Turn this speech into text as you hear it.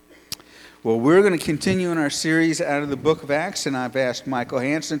Well, we're going to continue in our series out of the book of Acts, and I've asked Michael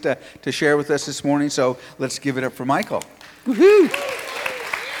Hansen to share with us this morning, so let's give it up for Michael. Woohoo!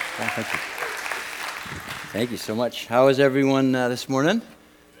 Thank you. Thank you so much. How is everyone this morning?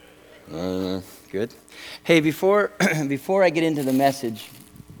 Good. Hey, before I get into the message,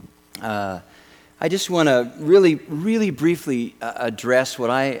 I just want to really briefly address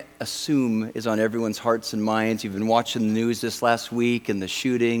what I assume is on everyone's hearts and minds. You've been watching the news this last week and the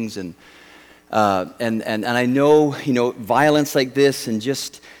shootings and I know, violence like this and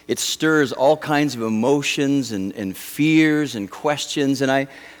just it stirs all kinds of emotions and fears and questions. And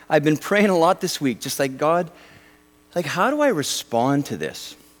I've been praying a lot this week, just like, God, like, how do I respond to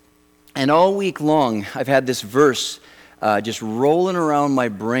this? And all week long, I've had this verse just rolling around my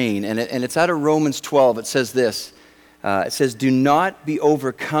brain, and it's out of Romans 12. It says this. It says, "Do not be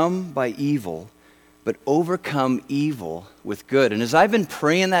overcome by evil, but overcome evil with good." And as I've been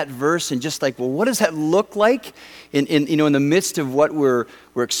praying that verse and just like, well, what does that look like in the midst of what we're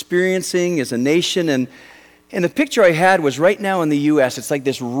experiencing as a nation? And the picture I had was right now in the U.S., it's like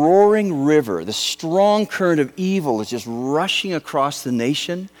this roaring river, the strong current of evil is just rushing across the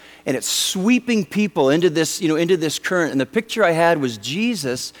nation, and it's sweeping people into this current. And the picture I had was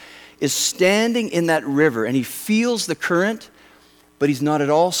Jesus is standing in that river, and he feels the current, but he's not at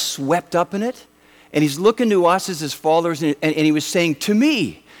all swept up in it. And he's looking to us as his followers, and he was saying, to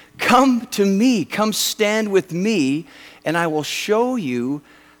me, come stand with me, and I will show you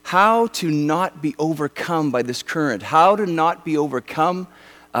how to not be overcome by this current, how to not be overcome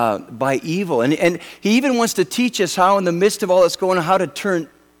by evil. And he even wants to teach us how, in the midst of all that's going on, how to turn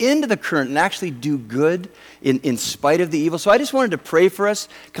into the current and actually do good in spite of the evil. So I just wanted to pray for us,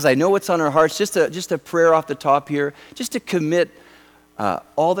 because I know what's on our hearts, just a prayer off the top here, just to commit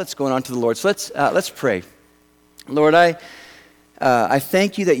all that's going on to the Lord. So let's pray. Lord, I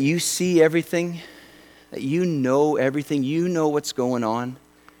thank you that you see everything, that you know everything, you know what's going on,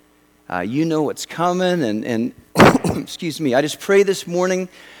 you know what's coming, and excuse me, I just pray this morning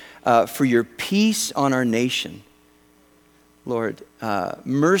for your peace on our nation. Lord,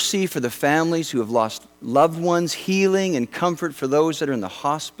 mercy for the families who have lost loved ones, healing and comfort for those that are in the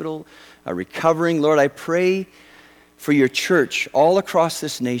hospital, recovering. Lord, I pray for your church all across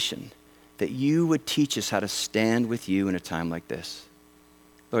this nation, that you would teach us how to stand with you in a time like this.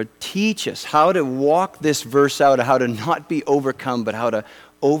 Lord, teach us how to walk this verse out, how to not be overcome, but how to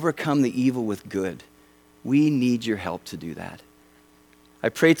overcome the evil with good. We need your help to do that. I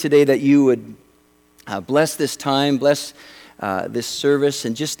pray today that you would bless this time, bless this service,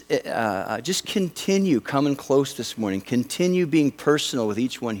 and just continue coming close this morning. Continue being personal with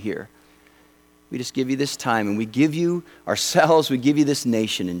each one here. We just give you this time, and we give you ourselves, we give you this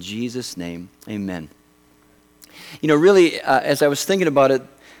nation. In Jesus' name, amen. Really, as I was thinking about it,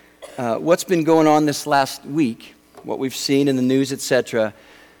 what's been going on this last week, what we've seen in the news, etc.,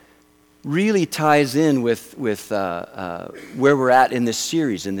 really ties in with where we're at in this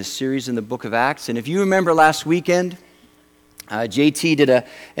series in the book of Acts. And if you remember last weekend, JT did an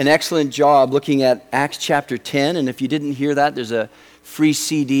excellent job looking at Acts chapter 10. And if you didn't hear that, there's a free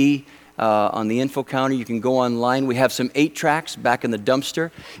CD on the info counter. You can go online. We have some 8 tracks back in the dumpster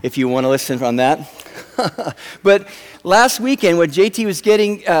if you want to listen on that. But last weekend, what JT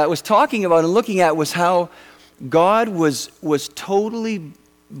was talking about and looking at was how God was totally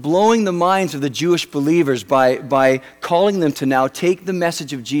blowing the minds of the Jewish believers by calling them to now take the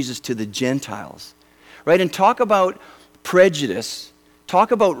message of Jesus to the Gentiles, right? And talk about prejudice, talk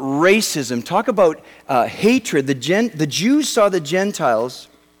about racism, talk about hatred. The Jews saw the Gentiles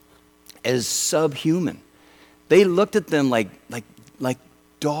as subhuman. They looked at them like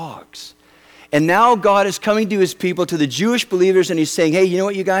dogs. And now God is coming to his people, to the Jewish believers, and he's saying, hey, you know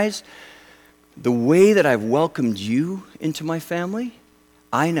what, you guys? The way that I've welcomed you into my family,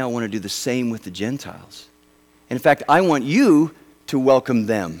 I now want to do the same with the Gentiles. And in fact, I want you to welcome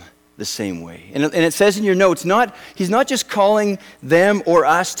them the same way. And it says in your notes, he's not just calling them or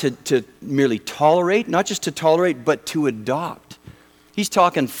us to merely tolerate, not just to tolerate, but to adopt. He's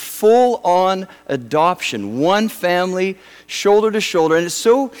talking full-on adoption, one family, shoulder to shoulder. And it's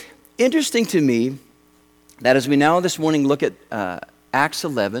so interesting to me that as we now this morning look at Acts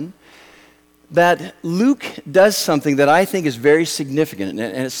 11, that Luke does something that I think is very significant,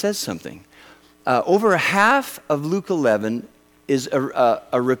 and it says something. Over half of Luke 11 is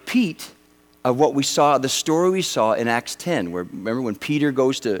a repeat of what we saw, the story we saw in Acts 10, where remember when Peter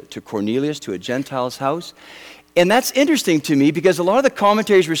goes to Cornelius, to a Gentile's house. And that's interesting to me because a lot of the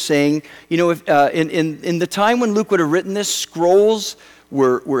commentaries were saying, if, in the time when Luke would have written this, scrolls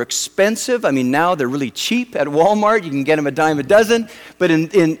were expensive. I mean, now they're really cheap at Walmart. You can get them a dime a dozen. But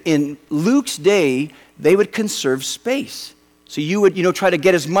in Luke's day, they would conserve space. So you would, try to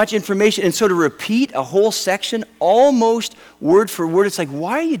get as much information. And so to repeat a whole section almost word for word, it's like,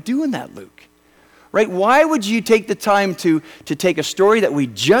 why are you doing that, Luke? Right? Why would you take the time to take a story that we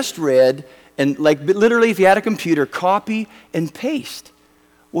just read and, like, literally, if you had a computer, copy and paste?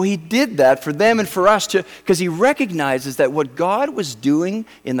 Well, he did that for them and for us because he recognizes that what God was doing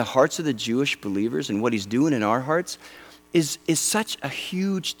in the hearts of the Jewish believers and what he's doing in our hearts is such a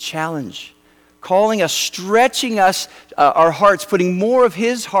huge challenge. Calling us, stretching us, our hearts, putting more of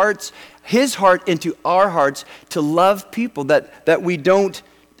his heart into our hearts to love people that we don't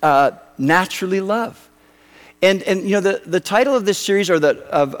naturally love. And the title of this series, or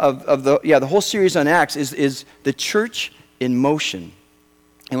the whole series on Acts is The Church in Motion.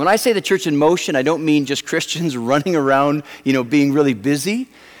 And when I say the church in motion, I don't mean just Christians running around, being really busy.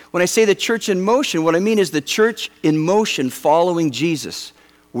 When I say the church in motion, what I mean is the church in motion following Jesus.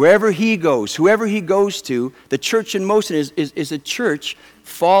 Wherever he goes, whoever he goes to, the church in motion is a church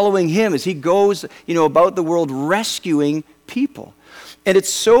following him as he goes, about the world rescuing people. And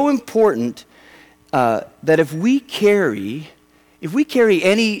it's so important that if we carry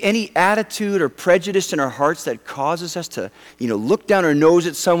any attitude or prejudice in our hearts that causes us to, look down our nose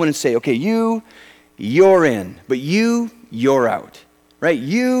at someone and say, okay, you're in, but you're out, right?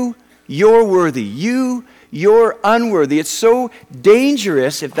 You're worthy. You're unworthy. It's so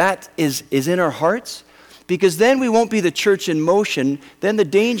dangerous if that is in our hearts, because then we won't be the church in motion. Then the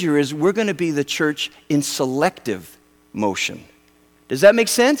danger is we're going to be the church in selective motion. Does that make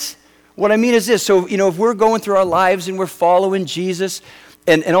sense? What I mean is this. So, if we're going through our lives and we're following Jesus,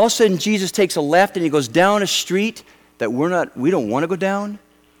 and all of a sudden Jesus takes a left and he goes down a street that we don't want to go down,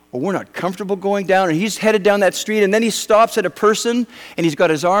 or we're not comfortable going down, and he's headed down that street, and then he stops at a person, and he's got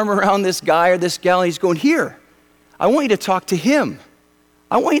his arm around this guy or this gal, and he's going, here, I want you to talk to him.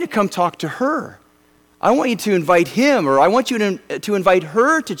 I want you to come talk to her. I want you to invite him, or I want you to invite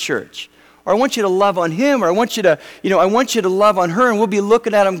her to church. Or I want you to love on him, or I want you to love on her, and we'll be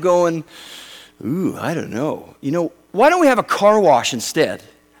looking at him going, ooh, I don't know. Why don't we have a car wash instead?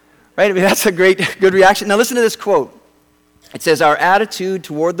 Right? I mean, that's a good reaction. Now listen to this quote. It says, our attitude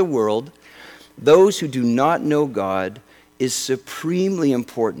toward the world, those who do not know God, is supremely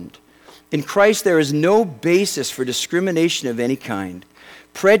important. In Christ, there is no basis for discrimination of any kind.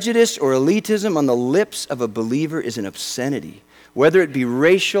 Prejudice or elitism on the lips of a believer is an obscenity, whether it be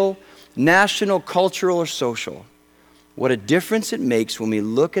racial, national, cultural, or social. What a difference it makes when we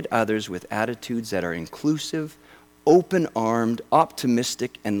look at others with attitudes that are inclusive, open-armed,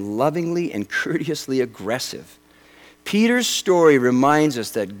 optimistic, and lovingly and courteously aggressive. Peter's story reminds us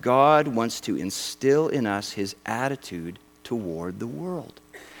that God wants to instill in us his attitude toward the world.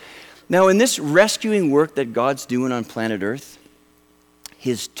 Now, in this rescuing work that God's doing on planet Earth,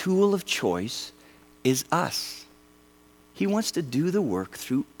 his tool of choice is us. He wants to do the work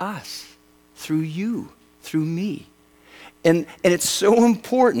through us, through you, through me. And it's so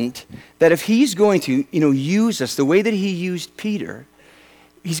important that if he's going to, use us the way that he used Peter,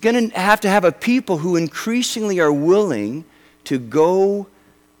 he's going to have a people who increasingly are willing to go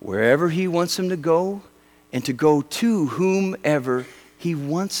wherever he wants them to go and to go to whomever he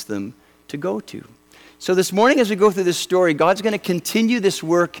wants them to go to. So this morning as we go through this story, God's going to continue this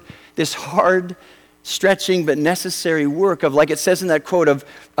work, this hard, stretching but necessary work of, like it says in that quote, of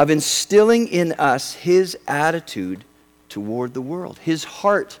instilling in us his attitude toward the world, his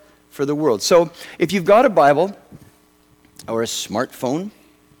heart for the world. So if you've got a Bible or a smartphone,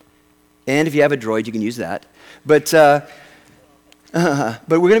 and if you have a Droid, you can use that. But we're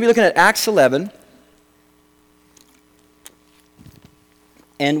going to be looking at Acts 11.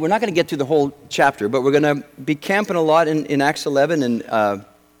 And we're not going to get through the whole chapter, but we're going to be camping a lot in Acts 11. And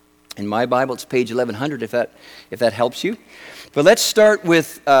in my Bible, it's page 1100, if that helps you. But let's start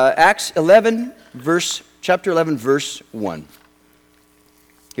with Acts 11, chapter 11, verse 1.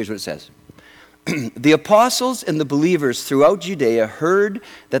 Here's what it says. The apostles and the believers throughout Judea heard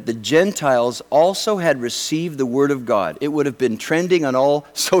that the Gentiles also had received the word of God. It would have been trending on all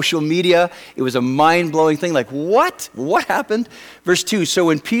social media. It was a mind-blowing thing. Like, what? What happened? Verse 2, so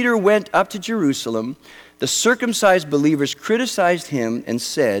when Peter went up to Jerusalem, the circumcised believers criticized him and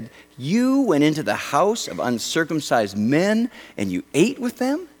said, you went into the house of uncircumcised men and you ate with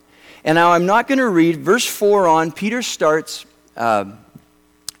them? And now I'm not going to read. Verse 4 on, Peter starts...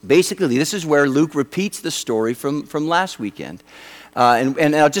 Basically, this is where Luke repeats the story from last weekend.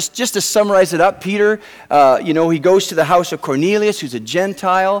 And I'll just to summarize it up, Peter, he goes to the house of Cornelius, who's a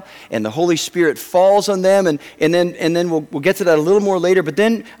Gentile, and the Holy Spirit falls on them. And then we'll get to that a little more later. But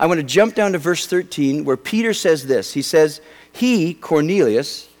then I want to jump down to verse 13, where Peter says this. He says,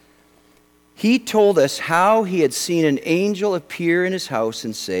 Cornelius, he told us how he had seen an angel appear in his house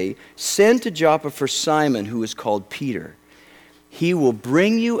and say, "Send to Joppa for Simon, who is called Peter. He will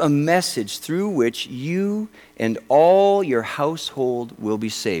bring you a message through which you and all your household will be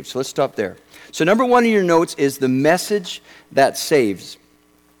saved." So let's stop there. So number one in your notes is the message that saves.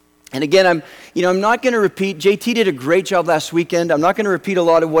 And again, I'm not going to repeat. JT did a great job last weekend. I'm not going to repeat a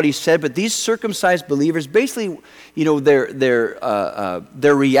lot of what he said, but these circumcised believers, basically,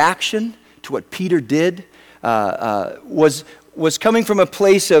 their reaction to what Peter did was coming from a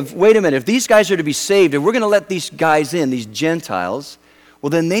place of, wait a minute, if these guys are to be saved, and we're going to let these guys in, these Gentiles, well,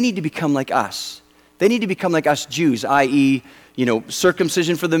 then they need to become like us. They need to become like us Jews, i.e.,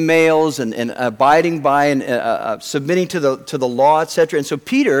 circumcision for the males and abiding by and submitting to the law, etc. And so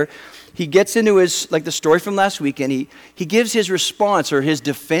Peter, he gets into like the story from last weekend, he gives his response or his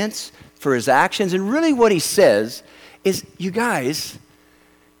defense for his actions. And really what he says is, you guys,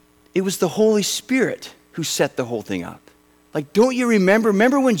 it was the Holy Spirit who set the whole thing up. Like, don't you remember?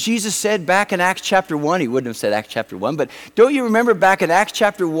 Remember when Jesus said back in Acts chapter 1, he wouldn't have said Acts chapter 1, but don't you remember back in Acts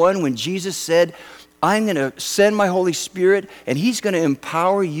chapter 1 when Jesus said, "I'm going to send my Holy Spirit and he's going to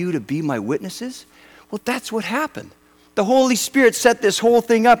empower you to be my witnesses"? Well, that's what happened. The Holy Spirit set this whole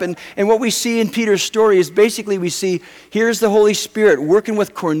thing up. And what we see in Peter's story is basically we see here's the Holy Spirit working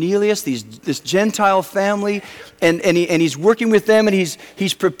with Cornelius, this Gentile family, and he's working with them, and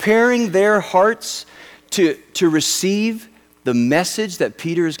he's preparing their hearts to receive the message that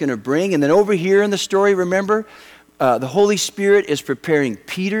Peter is going to bring. And then over here in the story, remember, the Holy Spirit is preparing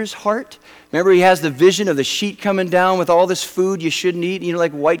Peter's heart. Remember, he has the vision of the sheet coming down with all this food you shouldn't eat,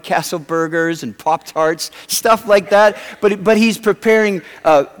 like White Castle burgers and Pop-Tarts, stuff like that. But he's preparing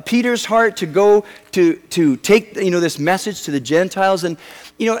Peter's heart to go to take this message to the Gentiles. And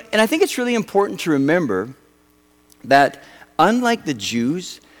I think it's really important to remember that unlike the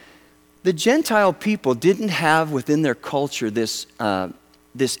Jews, the Gentile people didn't have within their culture this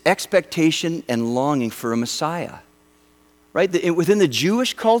expectation and longing for a Messiah, right? Within the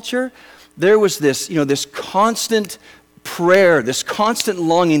Jewish culture, there was this constant prayer, this constant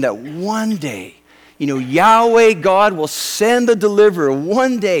longing that one day, Yahweh God will send the deliverer.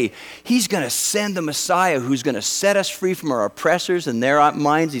 One day, he's going to send the Messiah who's going to set us free from our oppressors and their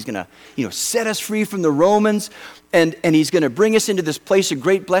minds. He's going to, set us free from the Romans, and he's going to bring us into this place of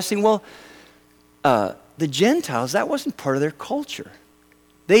great blessing. Well, the Gentiles, that wasn't part of their culture.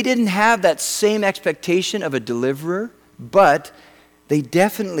 They didn't have that same expectation of a deliverer, but they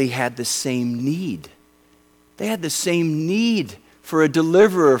definitely had the same need. They had the same need for a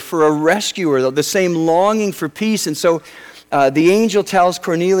deliverer, for a rescuer, the same longing for peace. And so the angel tells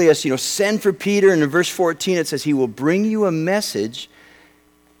Cornelius, send for Peter. And in verse 14 it says, he will bring you a message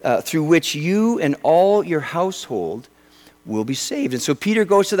through which you and all your household will be saved. And so Peter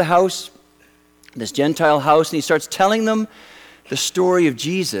goes to the house, this Gentile house, and he starts telling them the story of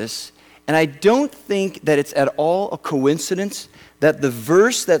Jesus. And I don't think that it's at all a coincidence that the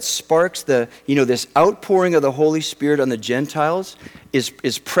verse that sparks this outpouring of the Holy Spirit on the Gentiles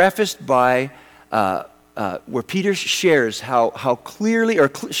is prefaced by where Peter shares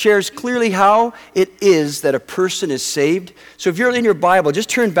shares clearly how it is that a person is saved. So if you're in your Bible, just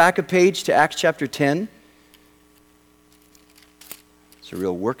turn back a page to Acts chapter 10. It's a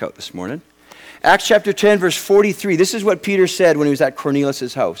real workout this morning. Acts chapter 10, verse 43. This is what Peter said when he was at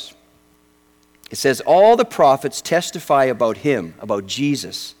Cornelius' house. It says, all the prophets testify about him, about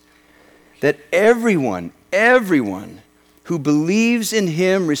Jesus, that everyone who believes in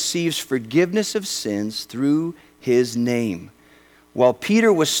him receives forgiveness of sins through his name. While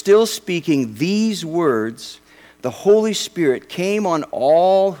Peter was still speaking these words, the Holy Spirit came on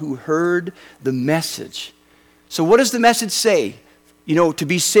all who heard the message. So what does the message say? To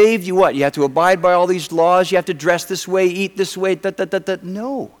be saved, you what? You have to abide by all these laws, you have to dress this way, eat this way,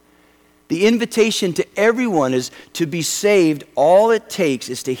 No. The invitation to everyone is to be saved. All it takes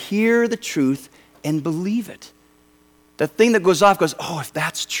is to hear the truth and believe it. The thing that goes off goes, oh, if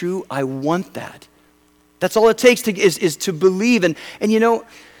that's true, I want that. That's all it takes is to believe. And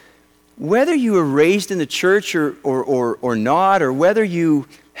whether you were raised in the church or not, or whether you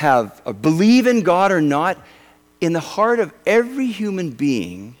have believe in God or not, in the heart of every human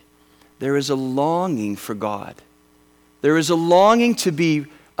being, there is a longing for God. There is a longing to be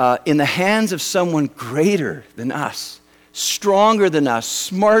in the hands of someone greater than us, stronger than us,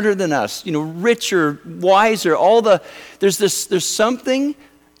 smarter than us, richer, wiser, there's something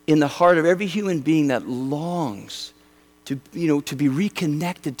in the heart of every human being that longs to be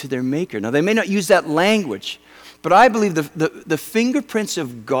reconnected to their Maker. Now, they may not use that language, but I believe the fingerprints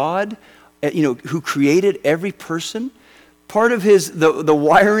of God, who created every person, part of the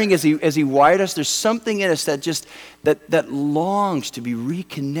wiring as he wired us, there's something in us that longs to be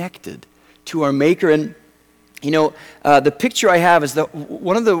reconnected to our Maker. And the picture I have is that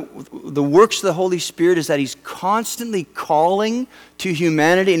one of the works of the Holy Spirit is that he's constantly calling to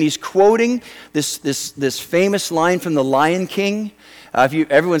humanity, and he's quoting this famous line from The Lion King.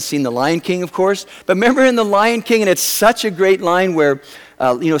 Everyone's seen The Lion King, of course. But remember in The Lion King, and it's such a great line where,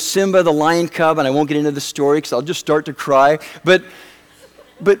 Simba, the lion cub, and I won't get into the story because I'll just start to cry, but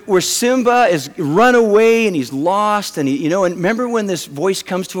where Simba is run away and he's lost, and and remember when this voice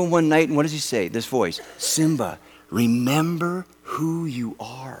comes to him one night, and what does he say? This voice, Simba, remember who you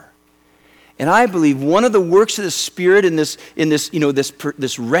are. And I believe one of the works of the Spirit in this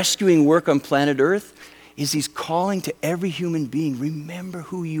rescuing work on planet Earth is he's calling to every human being, remember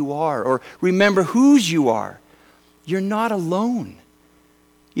who you are, or remember whose you are. You're not alone.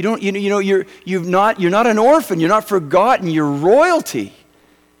 You're not an orphan. You're not forgotten. You're royalty.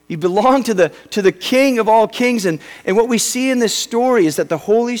 You belong to the King of all kings. And what we see in this story is that the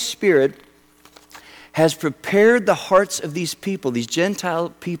Holy Spirit has prepared the hearts of these people, these Gentile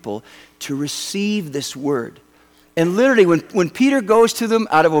people, to receive this word. And literally, when Peter goes to them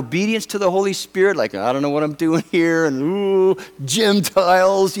out of obedience to the Holy Spirit, like, I don't know what I'm doing here, and ooh,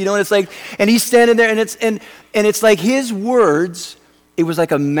 Gentiles, and it's like, and he's standing there, and it's like his words, it was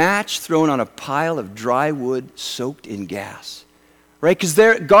like a match thrown on a pile of dry wood soaked in gas. Right? Because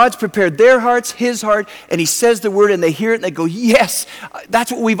God's prepared their hearts, his heart, and he says the word, and they hear it, and they go, yes,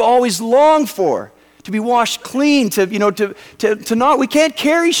 that's what we've always longed for, to be washed clean, to not, we can't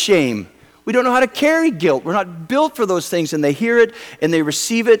carry shame. We don't know how to carry guilt. We're not built for those things. And they hear it, and they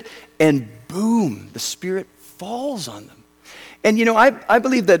receive it, and boom, the Spirit falls on them. And I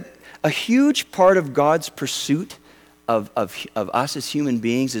believe that a huge part of God's pursuit of us as human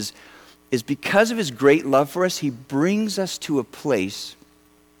beings is because of his great love for us, he brings us to a place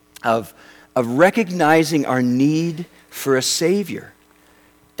of recognizing our need for a Savior.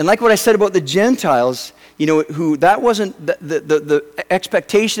 And like what I said about the Gentiles, who that wasn't the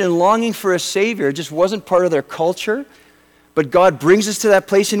expectation and longing for a Savior, just wasn't part of their culture. But God brings us to that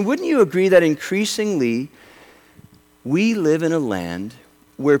place. And wouldn't you agree that increasingly we live in a land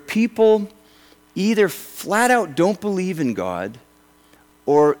where people either flat out don't believe in God,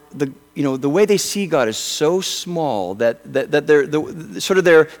 or the way they see God is so small that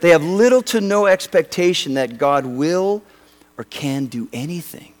they have little to no expectation that God will or can do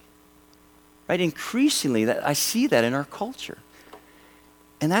anything. Right? Increasingly, I see that in our culture.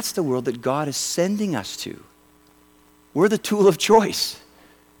 And that's the world that God is sending us to. We're the tool of choice.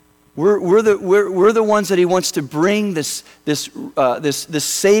 We're the ones that he wants to bring this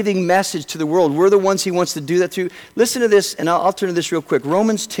saving message to the world. We're the ones he wants to do that through. Listen to this, and I'll turn to this real quick.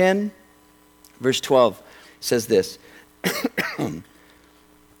 Romans 10, verse 12 says this.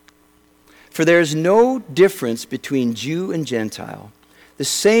 For there is no difference between Jew and Gentile. The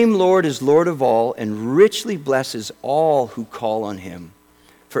same Lord is Lord of all and richly blesses all who call on him.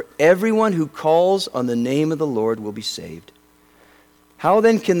 For everyone who calls on the name of the Lord will be saved. How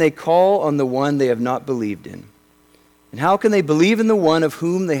then can they call on the one they have not believed in? And how can they believe in the one of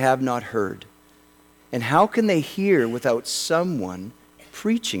whom they have not heard? And how can they hear without someone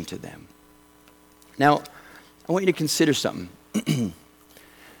preaching to them? Now, I want you to consider something.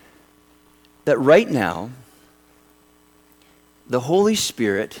 That right now, the Holy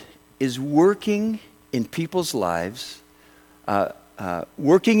Spirit is working in people's lives,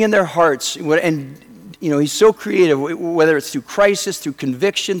 working in their hearts, and he's so creative, whether it's through crisis, through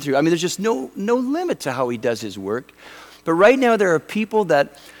conviction, there's just no limit to how he does his work. But right now there are people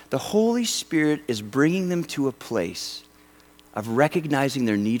that the Holy Spirit is bringing them to a place of recognizing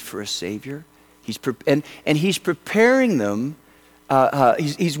their need for a Savior. He's preparing them.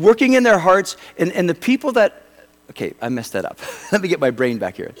 He's working in their hearts, and the people that, okay, I messed that up. Let me get my brain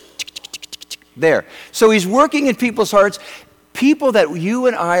back here. There. So he's working in people's hearts, people that you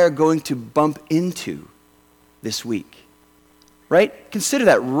and I are going to bump into this week. Right? Consider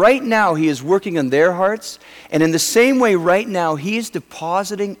that. Right now, he is working on their hearts, and in the same way, right now, he is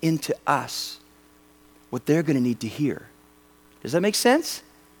depositing into us what they're going to need to hear. Does that make sense?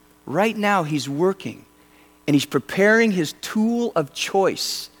 Right now, he's working, and he's preparing his tool of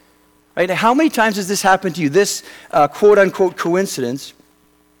choice. Right? How many times has this happened to you? This quote-unquote coincidence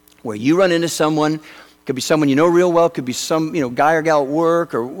where you run into someone Could be someone you know real well, could be some, guy or gal at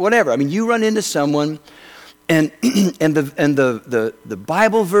work or whatever. I mean, you run into someone and the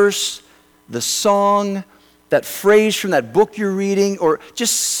Bible verse, the song, that phrase from that book you're reading, or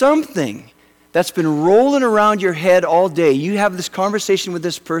just something that's been rolling around your head all day. You have this conversation with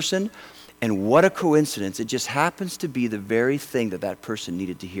this person, and what a coincidence. It just happens to be the very thing that person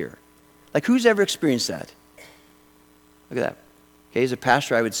needed to hear. Like, who's ever experienced that? Look at that. Okay, as a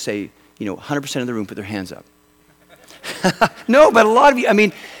pastor, I would say, 100% of the room put their hands up. No, but a lot of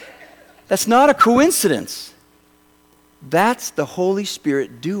you, that's not a coincidence. That's the Holy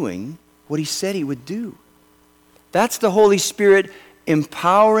Spirit doing what he said he would do. That's the Holy Spirit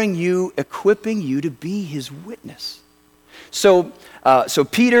empowering you, equipping you to be his witness. So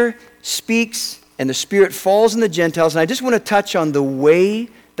Peter speaks, and the Spirit falls on the Gentiles. And I just want to touch on the way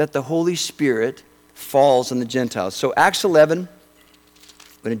that the Holy Spirit falls on the Gentiles. So Acts 11, I'm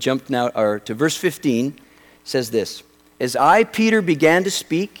going to jump now to verse 15, says this. As I, Peter, began to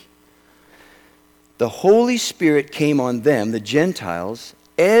speak, the Holy Spirit came on them, the Gentiles,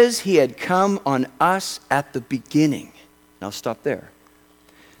 as he had come on us at the beginning. And I'll stop there.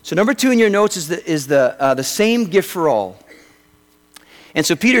 So number 2 in your notes is the same gift for all. And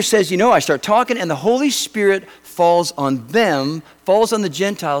so Peter says, I start talking, and the Holy Spirit falls on them, falls on the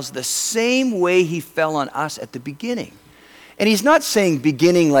Gentiles the same way he fell on us at the beginning. And he's not saying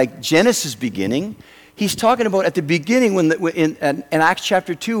beginning like Genesis beginning. He's talking about at the beginning in Acts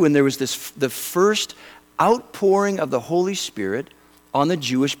chapter 2 when there was the first outpouring of the Holy Spirit on the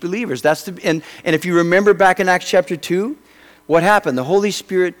Jewish believers. And if you remember back in Acts chapter 2, what happened? The Holy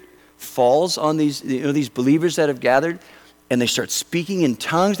Spirit falls on these believers that have gathered, and they start speaking in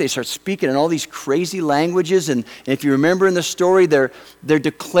tongues. They start speaking in all these crazy languages. And if you remember in the story, they're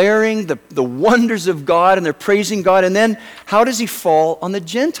declaring the wonders of God, and they're praising God. And then how does he fall on the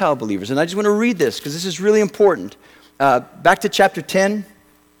Gentile believers? And I just want to read this because this is really important. Back to chapter 10,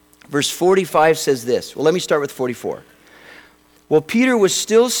 verse 45 says this. Well, let me start with 44. While Peter was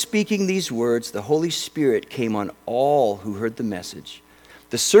still speaking these words, the Holy Spirit came on all who heard the message.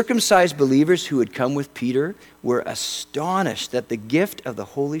 The circumcised believers who had come with Peter were astonished that the gift of the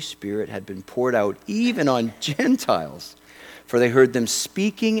Holy Spirit had been poured out even on Gentiles, for they heard them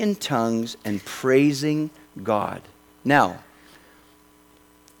speaking in tongues and praising God. Now,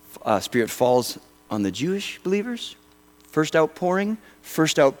 Spirit falls on the Jewish believers, first outpouring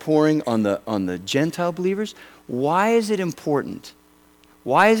on the Gentile believers. Why is it important?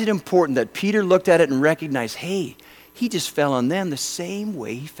 Why is it important that Peter looked at it and recognized, hey, he just fell on them the same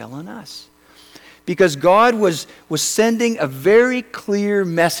way he fell on us? Because God was sending a very clear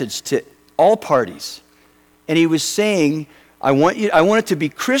message to all parties. And he was saying, I want it to be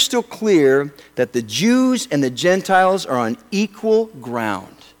crystal clear that the Jews and the Gentiles are on equal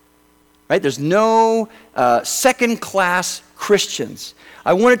ground. Right? There's no second-class Christians.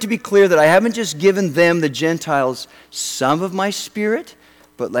 I want it to be clear that I haven't just given them, the Gentiles, some of my Spirit,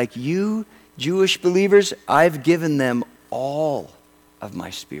 but like you, Jewish believers, I've given them all of my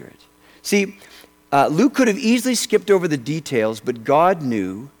Spirit. See, Luke could have easily skipped over the details, but God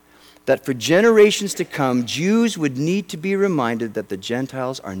knew that for generations to come, Jews would need to be reminded that the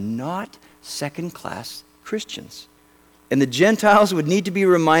Gentiles are not second-class Christians. And the Gentiles would need to be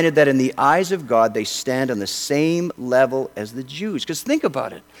reminded that in the eyes of God, they stand on the same level as the Jews. Because think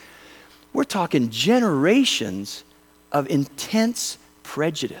about it. We're talking generations of intense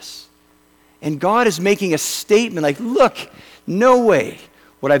prejudice. And God is making a statement like, look, no way.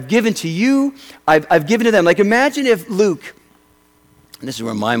 What I've given to you, I've given to them. Like, imagine if Luke, and this is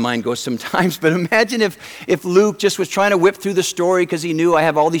where my mind goes sometimes, but imagine if Luke just was trying to whip through the story because he knew I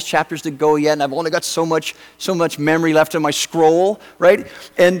have all these chapters to go yet, and I've only got so much memory left on my scroll, right?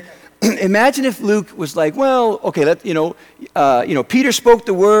 And imagine if Luke was like, well, okay, Peter spoke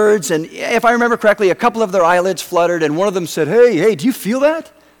the words, and if I remember correctly, a couple of their eyelids fluttered, and one of them said, hey, do you feel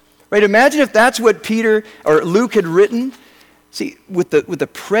that? Right? Imagine if that's what Peter or Luke had written. See, with the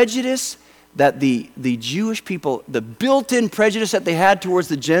prejudice that the Jewish people, the built-in prejudice that they had towards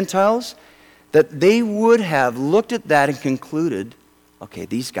the Gentiles, that they would have looked at that and concluded, okay,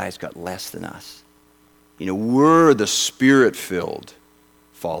 these guys got less than us. We're the Spirit-filled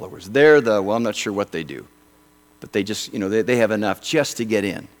followers. They're I'm not sure what they do, but they just, they have enough just to get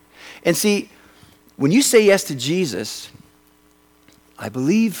in. And see, when you say yes to Jesus, I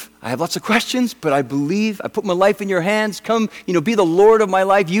believe, I have lots of questions, but I believe, I put my life in your hands. Come, be the Lord of my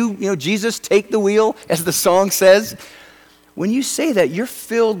life. Jesus, take the wheel, as the song says. When you say that, you're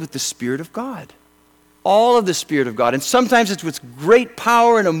filled with the Spirit of God. All of the Spirit of God. And sometimes it's with great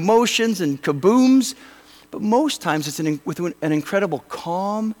power and emotions and kabooms, but most times it's with an incredible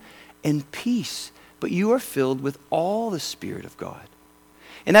calm and peace but you are filled with all the Spirit of God.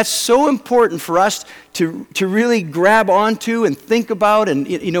 And that's so important for us to really grab onto and think about and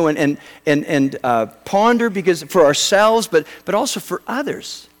ponder, because for ourselves, but also for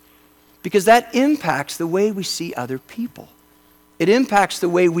others, because that impacts the way we see other people. It impacts the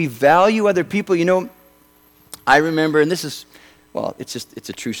way we value other people. You know, I remember, and this is, well, it's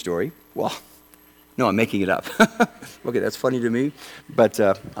a true story. Well, no, I'm making it up. Okay, that's funny to me, but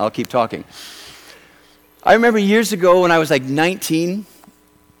I'll keep talking. I remember years ago when I was like 19.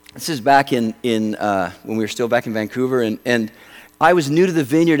 This is back in when we were still back in Vancouver, and I was new to the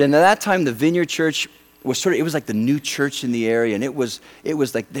Vineyard, and at that time the Vineyard Church was it was like the new church in the area, and it was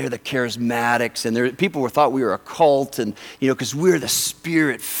like they're the charismatics, and people thought we were a cult, and because we're the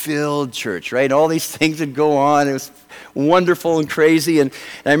Spirit-filled church, right? And all these things would go on. It was wonderful and crazy, and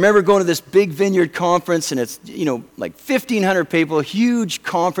I remember going to this big Vineyard conference, and it's like 1,500 people, a huge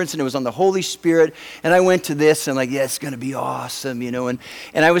conference, and it was on the Holy Spirit. And I went to this, and it's going to be awesome, and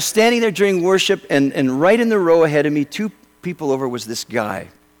I was standing there during worship, and right in the row ahead of me, 2 people over, was this guy.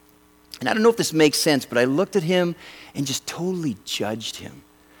 And I don't know if this makes sense, but I looked at him and just totally judged him.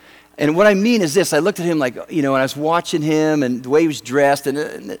 And what I mean is this: I looked at him and I was watching him and the way he was dressed, and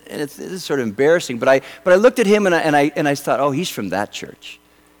it's sort of embarrassing. But I looked at him and I thought, oh, he's from that church.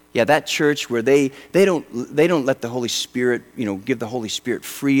 Yeah, that church where they don't let the Holy Spirit, give the Holy Spirit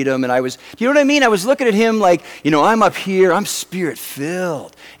freedom. And I was, you know what I mean? I was looking at him like, I'm up here, I'm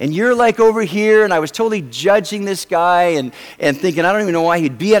Spirit-filled. And you're like over here, and I was totally judging this guy and thinking, I don't even know why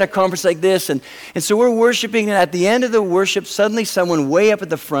he'd be at a conference like this. And so we're worshiping, and at the end of the worship, suddenly someone way up at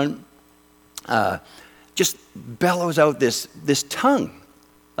the front just bellows out this tongue.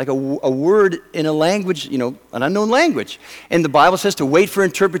 Like a word in a language, an unknown language. And the Bible says to wait for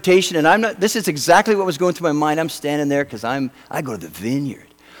interpretation. And this is exactly what was going through my mind. I'm standing there because I go to the Vineyard.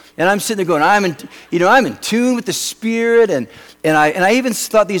 And I'm sitting there going, I'm in tune with the Spirit. And I even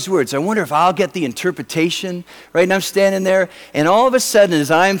thought these words, I wonder if I'll get the interpretation, right? And I'm standing there. And all of a sudden, as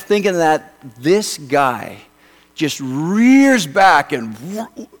I'm thinking that, this guy just rears back, and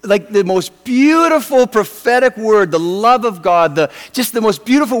like the most beautiful prophetic word, the love of God, just the most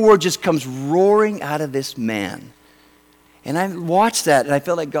beautiful word just comes roaring out of this man. And I watched that, and I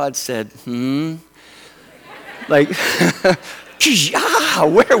felt like God said, like, where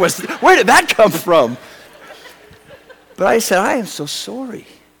did that come from? But I said, I am so sorry.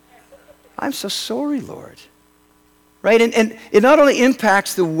 I'm so sorry, Lord. Right? And it not only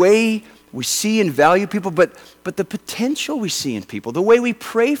impacts the way we see and value people, but the potential we see in people, the way we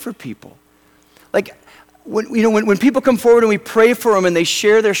pray for people. Like, when people come forward and we pray for them and they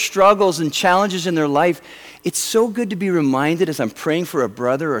share their struggles and challenges in their life, it's so good to be reminded as I'm praying for a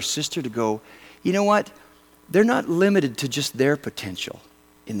brother or sister to go, you know what? They're not limited to just their potential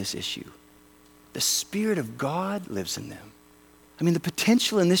in this issue. The Spirit of God lives in them. I mean, the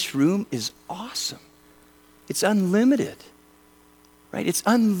potential in this room is awesome. It's unlimited. Right? It's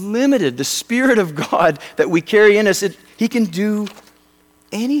unlimited. The Spirit of God that we carry in us, He can do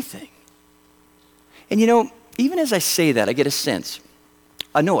anything. And even as I say that, I get a sense,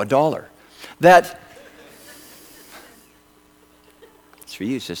 $1, that, it's for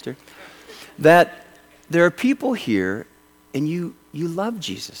you, sister, that there are people here and you love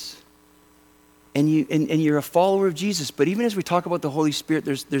Jesus. And you're a follower of Jesus. But even as we talk about the Holy Spirit,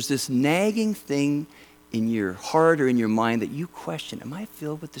 there's this nagging thing in your heart or in your mind that you question, am I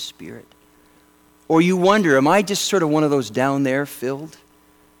filled with the Spirit? Or you wonder, am I just sort of one of those down there filled?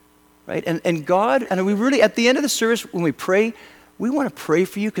 Right? And God, and we really, at the end of the service, when we pray, we want to pray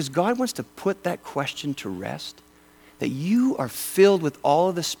for you because God wants to put that question to rest, that you are filled with all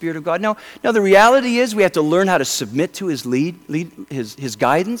of the Spirit of God. Now the reality is we have to learn how to submit to His His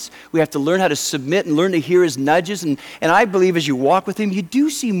guidance. We have to learn how to submit and learn to hear His nudges. And I believe as you walk with Him, you do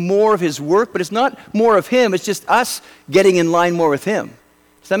see more of His work, but it's not more of Him. It's just us getting in line more with Him.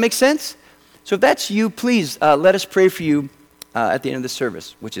 Does that make sense? So if that's you, please let us pray for you at the end of the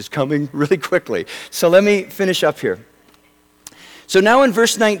service, which is coming really quickly. So let me finish up here. So now in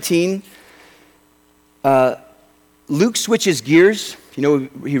verse 19, Luke switches gears.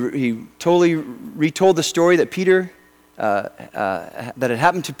 He totally retold the story that Peter, that had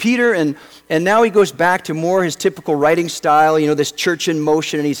happened to Peter, and now he goes back to more his typical writing style, this church in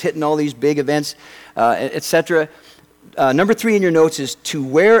motion, and he's hitting all these big events, etc. Number 3 in your notes is to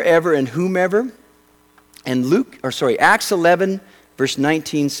wherever and whomever. And Acts 11, verse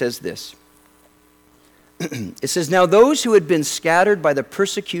 19 says this. It says, now those who had been scattered by the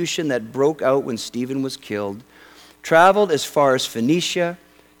persecution that broke out when Stephen was killed traveled as far as Phoenicia,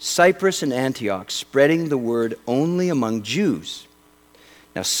 Cyprus, and Antioch, spreading the word only among Jews.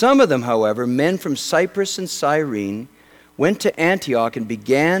 Now some of them, however, men from Cyprus and Cyrene, went to Antioch and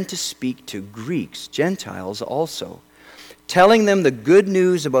began to speak to Greeks, Gentiles also, telling them the good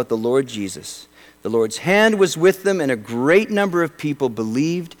news about the Lord Jesus. The Lord's hand was with them, and a great number of people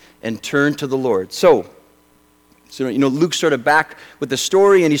believed and turned to the Lord. So Luke's sort of back with the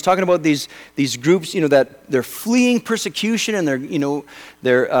story, and he's talking about these groups, that they're fleeing persecution, and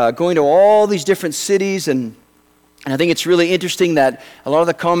they're going to all these different cities, and I think it's really interesting that a lot of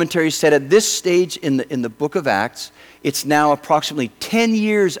the commentaries said at this stage in the book of Acts, it's now approximately 10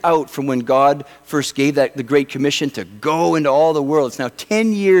 years out from when God first gave the Great Commission to go into all the world. It's now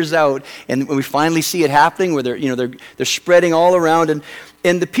 10 years out, and when we finally see it happening, where they're spreading all around.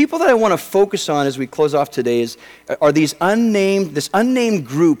 And the people that I want to focus on as we close off today are this unnamed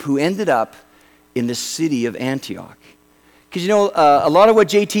group who ended up in the city of Antioch. Because a lot of what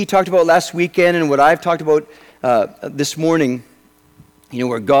JT talked about last weekend and what I've talked about this morning,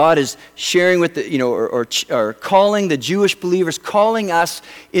 where God is sharing with or calling the Jewish believers, calling us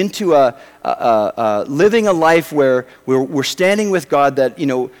into living a life where we're standing with God, that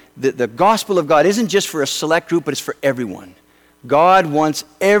the gospel of God isn't just for a select group, but it's for everyone. God wants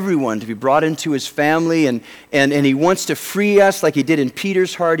everyone to be brought into his family, and he wants to free us like he did in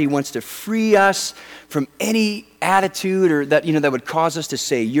Peter's heart. He wants to free us from any attitude or that would cause us to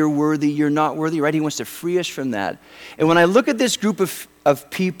say, you're worthy, you're not worthy, right? He wants to free us from that. And when I look at this group of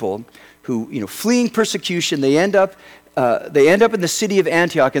people who, fleeing persecution, they end up in the city of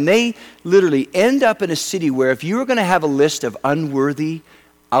Antioch, and they literally end up in a city where if you were going to have a list of unworthy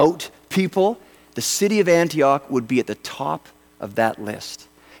out people, the city of Antioch would be at the top of that list.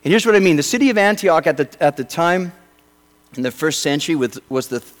 And here's what I mean. The city of Antioch at the time in the first century was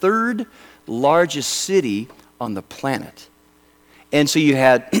the third largest city on the planet. And so you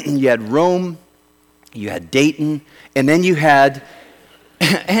had Rome, you had Dayton, and then you had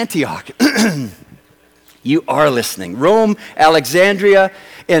Antioch. You are listening. Rome, Alexandria,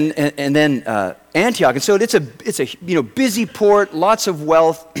 and then Antioch. And so it's a busy port, lots of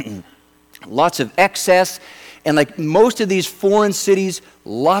wealth, lots of excess. And like most of these foreign cities,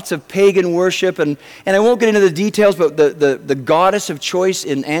 lots of pagan worship. And I won't get into the details, but the goddess of choice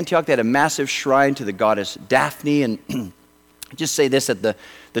in Antioch, they had a massive shrine to the goddess Daphne. And just say this, that the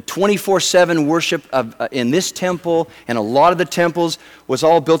 24/7 worship in this temple and a lot of the temples was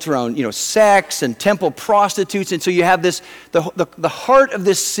all built around, sex and temple prostitutes. And so you have this, the heart of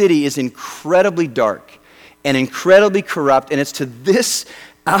this city is incredibly dark and incredibly corrupt. And it's to this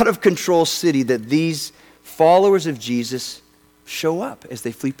out of control city that these followers of Jesus show up as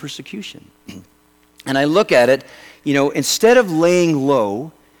they flee persecution. And I look at it, instead of laying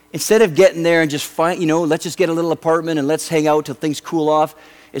low, instead of getting there and just let's just get a little apartment and let's hang out till things cool off,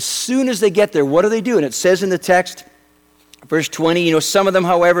 as soon as they get there, what do? And it says in the text, verse 20, some of them,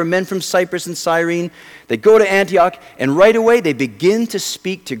 however, men from Cyprus and Cyrene, they go to Antioch, and right away they begin to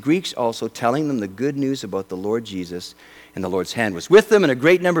speak to Greeks also, telling them the good news about the Lord Jesus. And the Lord's hand was with them, and a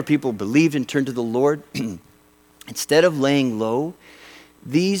great number of people believed and turned to the Lord. Instead of laying low,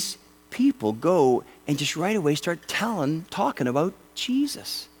 these people go and just right away start talking about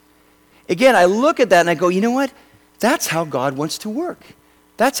Jesus. Again, I look at that and I go, you know what? That's how God wants to work.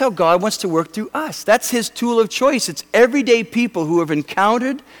 That's how God wants to work through us. That's his tool of choice. It's everyday people who have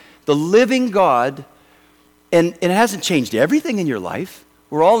encountered the living God, and it hasn't changed everything in your life.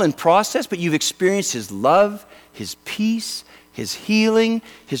 We're all in process, but you've experienced his love, his peace, his healing,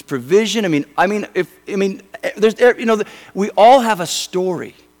 his provision. We all have a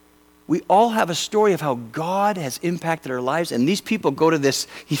story. We all have a story of how God has impacted our lives, and these people go to this,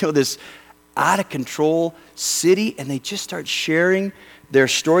 this out of control city, and they just start sharing their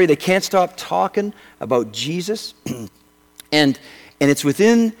story. They can't stop talking about Jesus, and it's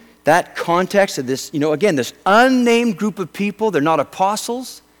within that context of this, again, this unnamed group of people. They're not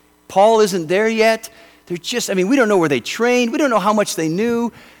apostles. Paul isn't there yet. They're just, we don't know where they trained. We don't know how much they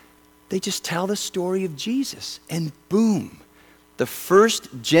knew. They just tell the story of Jesus. And boom, the first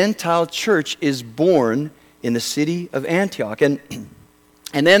Gentile church is born in the city of Antioch. And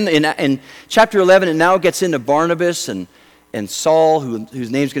then in chapter 11, it now gets into Barnabas and Saul, whose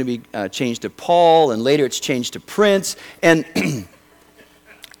name's going to be changed to Paul, and later it's changed to Prince. And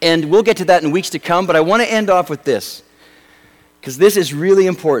we'll get to that in weeks to come, but I want to end off with this, because this is really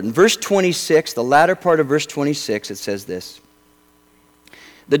important. Verse 26, the latter part of verse 26, it says this.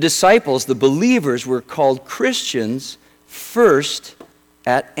 The disciples, the believers, were called Christians first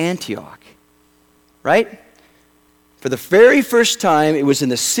at Antioch. Right? For the very first time, it was in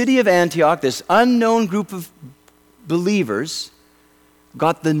the city of Antioch, this unknown group of believers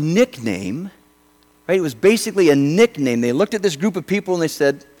got the nickname, right? right? It was basically a nickname. They looked at this group of people and they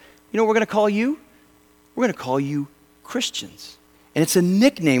said, you know what we're going to call you? We're going to call you Christians. And it's a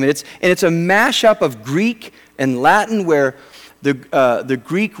nickname, and it's a mashup of Greek and Latin, where the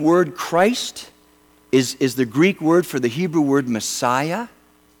Greek word Christ is the Greek word for the Hebrew word Messiah,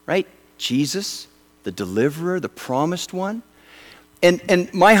 right? Jesus, the deliverer, the promised one.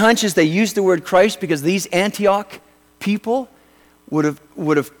 And my hunch is they used the word Christ because these Antioch people would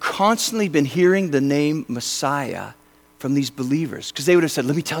have constantly been hearing the name Messiah from these believers, because they would have said,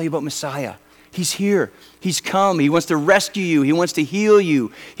 let me tell you about Messiah. He's here. He's come. He wants to rescue you. He wants to heal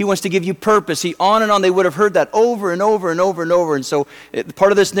you. He wants to give you purpose. On and on. They would have heard that over and over and over and over. And so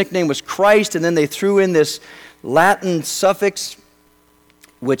part of this nickname was Christ, and then they threw in this Latin suffix,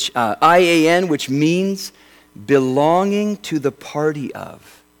 which IAN, which means belonging to the party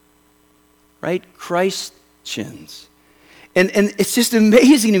of. Right? Christians. And it's just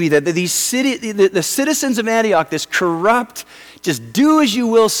amazing to me that the citizens of Antioch, this corrupt, just do as you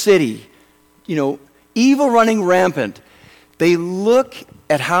will city, evil running rampant, they look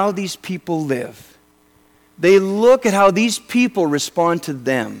at how these people live. They look at how these people respond to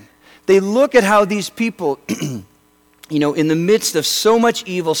them. They look at how these people, in the midst of so much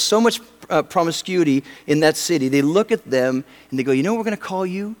evil, so much promiscuity in that city, they look at them and they go, you know what we're going to call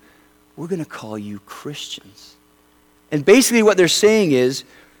you? We're going to call you Christians. And basically what they're saying is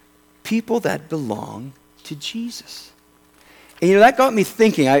people that belong to Jesus. And that got me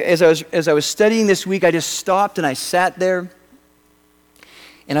thinking. As I was studying this week, I just stopped and I sat there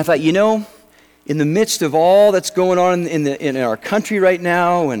and I thought, in the midst of all that's going on in our country right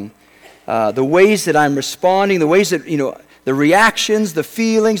now, and the ways that I'm responding, the ways that, the reactions, the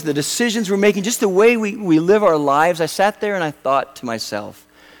feelings, the decisions we're making, just the way we live our lives, I sat there and I thought to myself,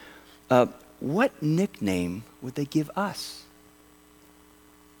 what nickname would they give us?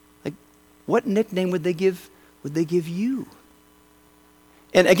 Like, what nickname would they give you?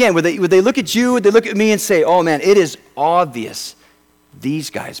 And again, would they look at you, would they look at me and say, oh man, it is obvious these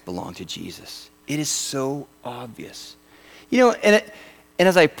guys belong to Jesus. It is so obvious. And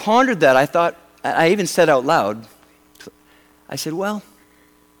as I pondered that, I thought, I even said out loud, I said, well,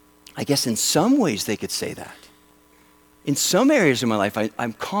 I guess in some ways they could say that. In some areas of my life,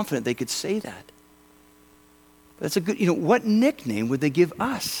 I'm confident they could say that. But that's a good, what nickname would they give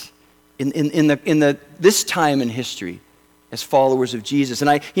us in this time in history as followers of Jesus? And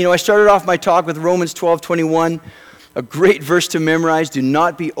I started off my talk with Romans 12:21, a great verse to memorize. Do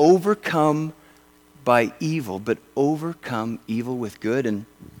not be overcome by evil, but overcome evil with good. And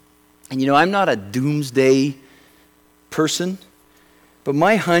I'm not a doomsday person, but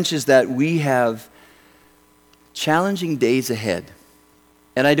my hunch is that we have challenging days ahead.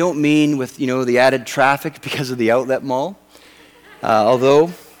 And I don't mean with, the added traffic because of the outlet mall,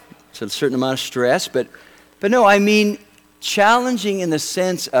 although it's a certain amount of stress, but no, I mean challenging in the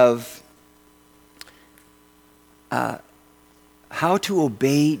sense of how to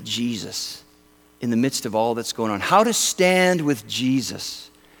obey Jesus in the midst of all that's going on, how to stand with Jesus,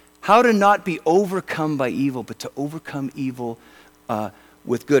 how to not be overcome by evil, but to overcome evil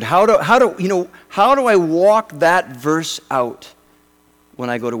with good. How do I walk that verse out when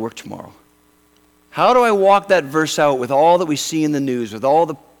I go to work tomorrow? How do I walk that verse out with all that we see in the news, with all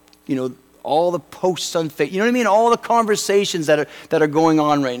the posts on Facebook, all the conversations that are going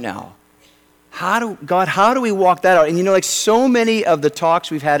on right now? How do we walk that out? And like so many of the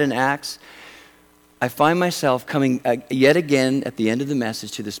talks we've had in Acts, I find myself coming yet again at the end of the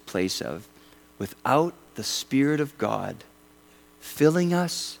message to this place of, without the Spirit of God filling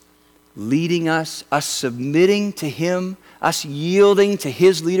us, leading us submitting to Him, us yielding to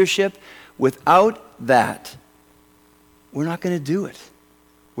His leadership, without that, we're not going to do it.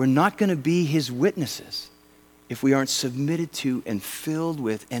 We're not going to be His witnesses if we aren't submitted to and filled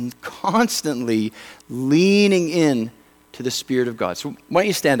with and constantly leaning in to the Spirit of God. So why don't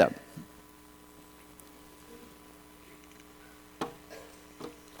you stand up?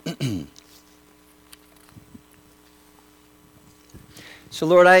 So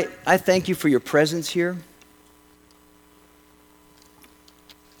Lord, I thank you for your presence here.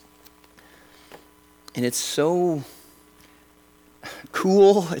 And it's so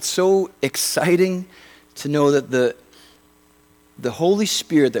cool, it's so exciting to know that the Holy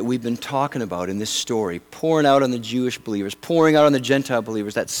Spirit that we've been talking about in this story, pouring out on the Jewish believers, pouring out on the Gentile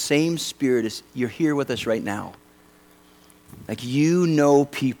believers, that same Spirit you're here with us right now. Like, you know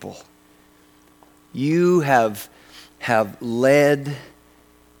people. You have led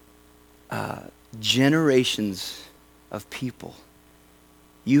generations of people.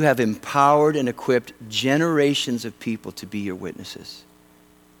 You have empowered and equipped generations of people to be your witnesses.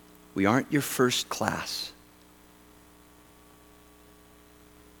 We aren't your first class.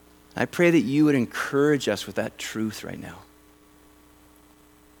 I pray that you would encourage us with that truth right now,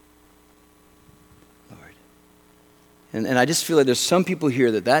 Lord. And I just feel like there's some people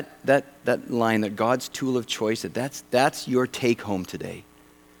here that line, that God's tool of choice, that's your take home today.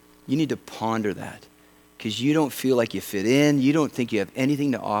 You need to ponder that, because you don't feel like you fit in. You don't think you have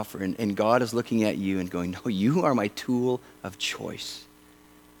anything to offer. And God is looking at you and going, no, you are my tool of choice.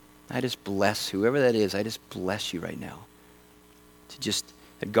 I just bless whoever that is. I just bless you right now.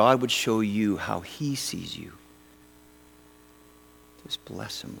 That God would show you how he sees you. Just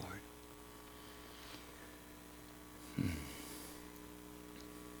bless him, Lord.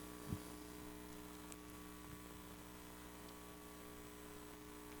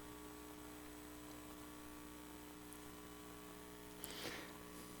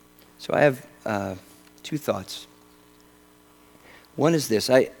 So I have two thoughts. One is this.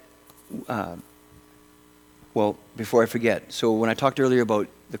 Well, before I forget, so when I talked earlier about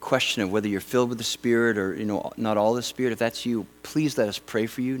the question of whether you're filled with the Spirit or, not all the Spirit, if that's you, please let us pray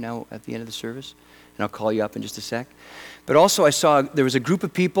for you now at the end of the service. And I'll call you up in just a sec. But also I saw there was a group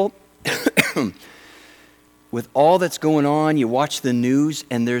of people with all that's going on. You watch the news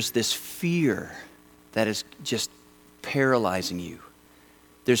and there's this fear that is just paralyzing you.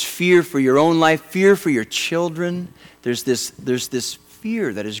 There's fear for your own life, fear for your children. There's this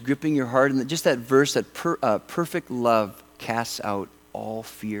fear that is gripping your heart. And just that verse, that perfect love casts out all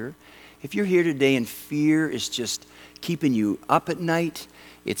fear. If you're here today and fear is just keeping you up at night,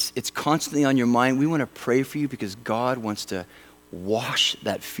 it's constantly on your mind, we want to pray for you, because God wants to wash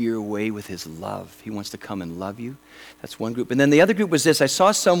that fear away with his love. He wants to come and love you. That's one group. And then the other group was this. I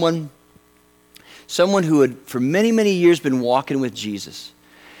saw someone who had for many, many years been walking with Jesus.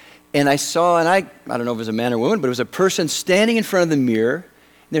 And I don't know if it was a man or woman, but it was a person standing in front of the mirror. And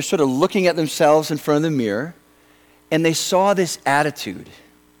they're sort of looking at themselves in front of the mirror. And they saw this attitude.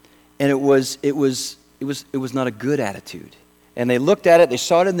 And it was not a good attitude. And they looked at it, they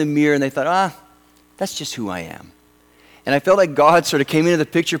saw it in the mirror, and they thought, that's just who I am. And I felt like God sort of came into the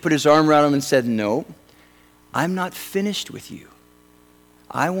picture, put his arm around them and said, no, I'm not finished with you.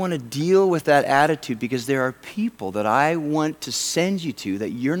 I want to deal with that attitude, because there are people that I want to send you to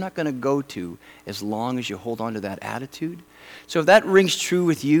that you're not going to go to as long as you hold on to that attitude. So if that rings true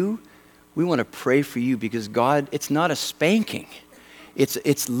with you, we want to pray for you, because God, it's not a spanking.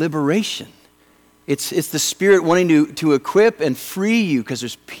 It's liberation. It's the Spirit wanting to equip and free you, because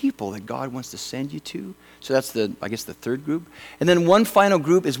there's people that God wants to send you to. So that's the third group. And then one final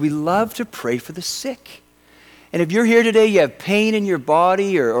group is we love to pray for the sick. And if you're here today, you have pain in your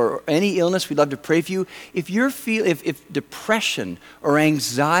body or any illness, we'd love to pray for you. If depression or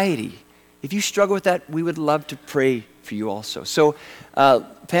anxiety, if you struggle with that, we would love to pray for you also. So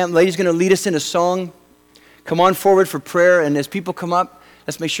Pam, lady's going to lead us in a song. Come on forward for prayer, and as people come up,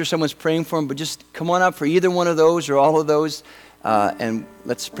 let's make sure someone's praying for them, but just come on up for either one of those or all of those, and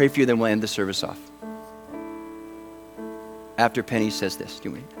let's pray for you, then we'll end the service off. After Penny says this.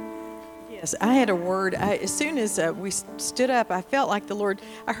 Do we? Yes, I had a word. As soon as we stood up, I felt like the Lord,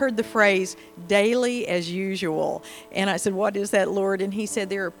 I heard the phrase, daily as usual. And I said, what is that, Lord? And he said,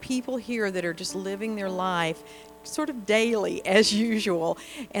 there are people here that are just living their life sort of daily as usual.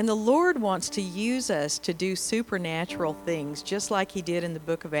 And the Lord wants to use us to do supernatural things, just like he did in the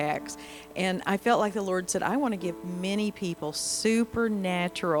book of Acts. And I felt like the Lord said, I want to give many people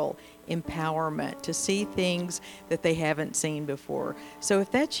supernatural empowerment to see things that they haven't seen before. So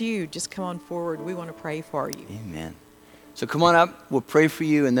if that's you, just come on forward. We want to pray for you. Amen. So come on up. We'll pray for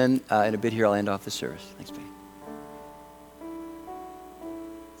you, and then in a bit here I'll end off the service. Thanks, babe.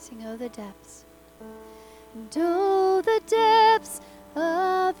 Sing, oh, the depths. And oh, the depths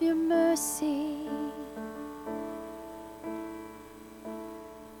of your mercy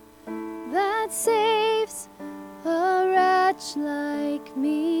that saves a wretch like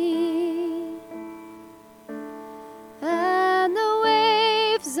me, and the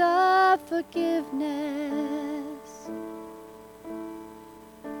waves of forgiveness,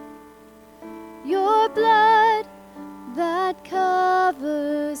 your blood that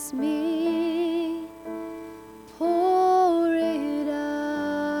covers me, pour it out,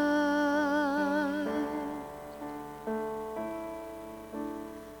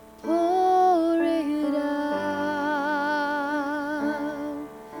 pour it out.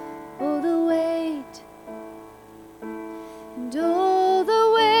 Oh, the weight, and oh,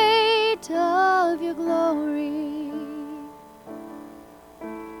 the weight of your glory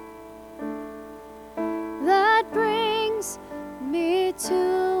that brings me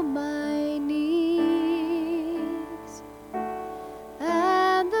to my knees.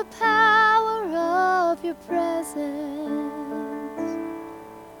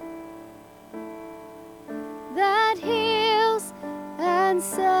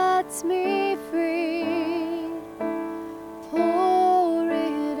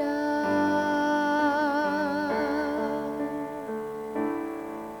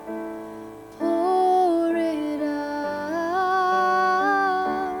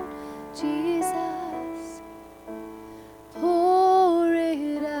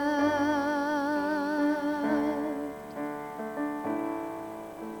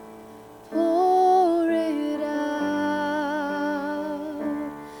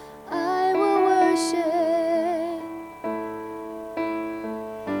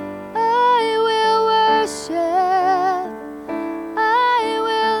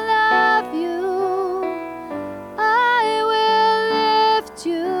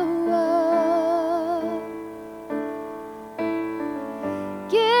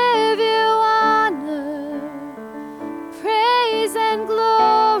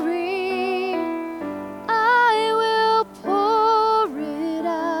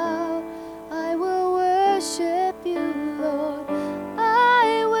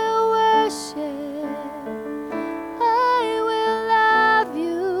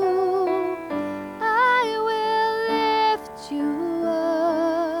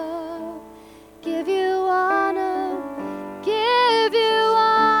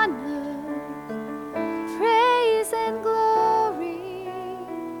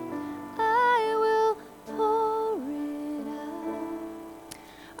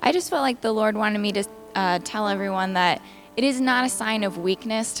 just felt like the Lord wanted me to tell everyone that it is not a sign of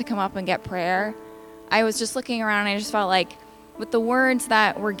weakness to come up and get prayer. I was just looking around and I just felt like with the words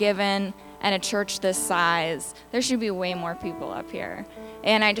that were given and a church this size, there should be way more people up here.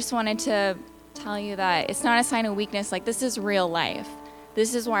 And I just wanted to tell you that it's not a sign of weakness. Like, this is real life.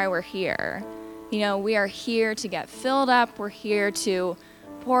 This is why we're here. You know, we are here to get filled up. We're here to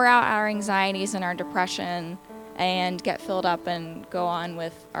pour out our anxieties and our depression and get filled up and go on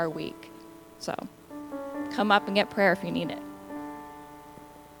with our week. So come up and get prayer if you need it.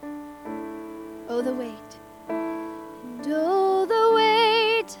 Oh, the weight, and oh, the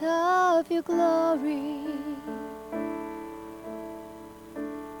weight of your glory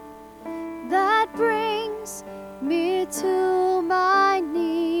that brings me to my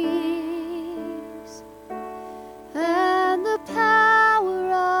knees, and the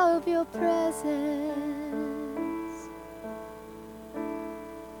power of your presence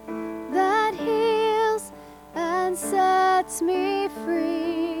that heals and sets me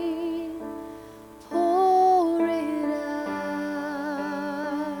free. Pour it out.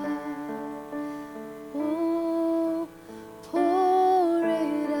 Oh, pour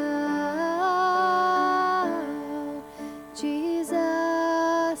it out.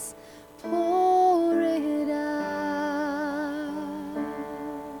 Jesus, pour it out.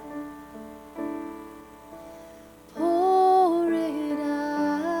 Pour it out.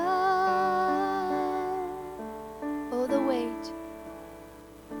 Oh, the weight.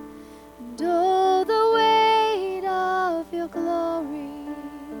 And oh, the weight of your glory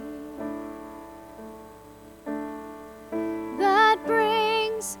that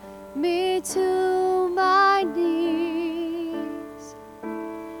brings me to my knees,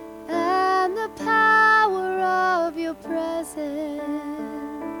 and the power of your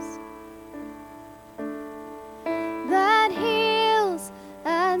presence that heals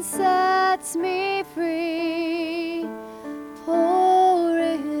and sets me free. Pour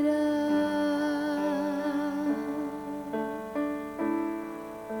it out.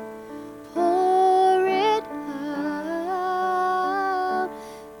 Pour it out.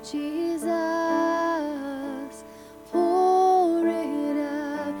 Jesus, pour it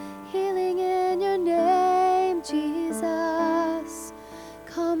out. Healing in your name, Jesus.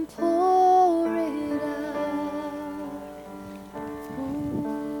 Come pour it out.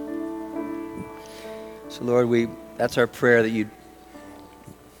 So Lord, that's our prayer, that you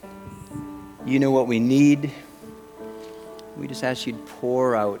know what we need. We just ask you to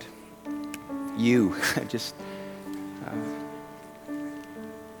pour out you. Just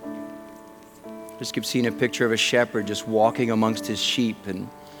keep seeing a picture of a shepherd just walking amongst his sheep, and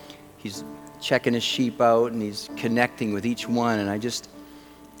he's checking his sheep out and he's connecting with each one. And I just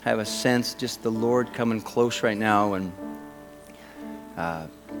have a sense, just the Lord coming close right now and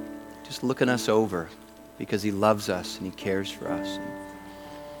just looking us over, because he loves us and he cares for us.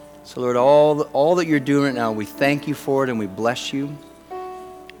 So Lord, all that you're doing right now, we thank you for it and we bless you.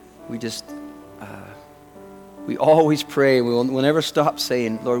 We just, we always pray, and we'll never stop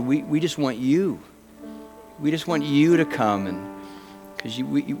saying, Lord, we just want you. We just want you to come, and because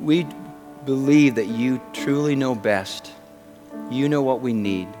we believe that you truly know best. You know what we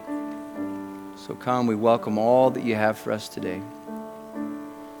need. So come, we welcome all that you have for us today.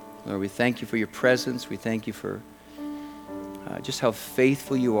 Lord, we thank you for your presence. We thank you for just how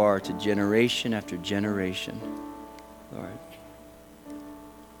faithful you are to generation after generation. Lord,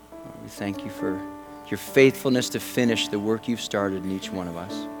 we thank you for your faithfulness to finish the work you've started in each one of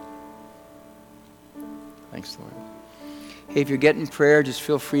us. Thanks, Lord. Hey, if you're getting prayer, just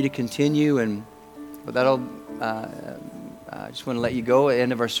feel free to continue, and that'll. I just want to let you go at the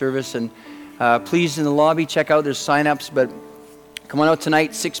end of our service, and please, in the lobby, check out. There's sign-ups, but come on out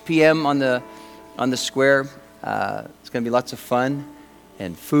tonight, 6 p.m. on the square. It's going to be lots of fun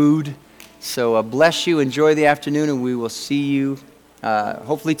and food. So bless you. Enjoy the afternoon, and we will see you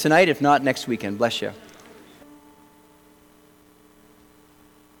hopefully tonight, if not next weekend. Bless you.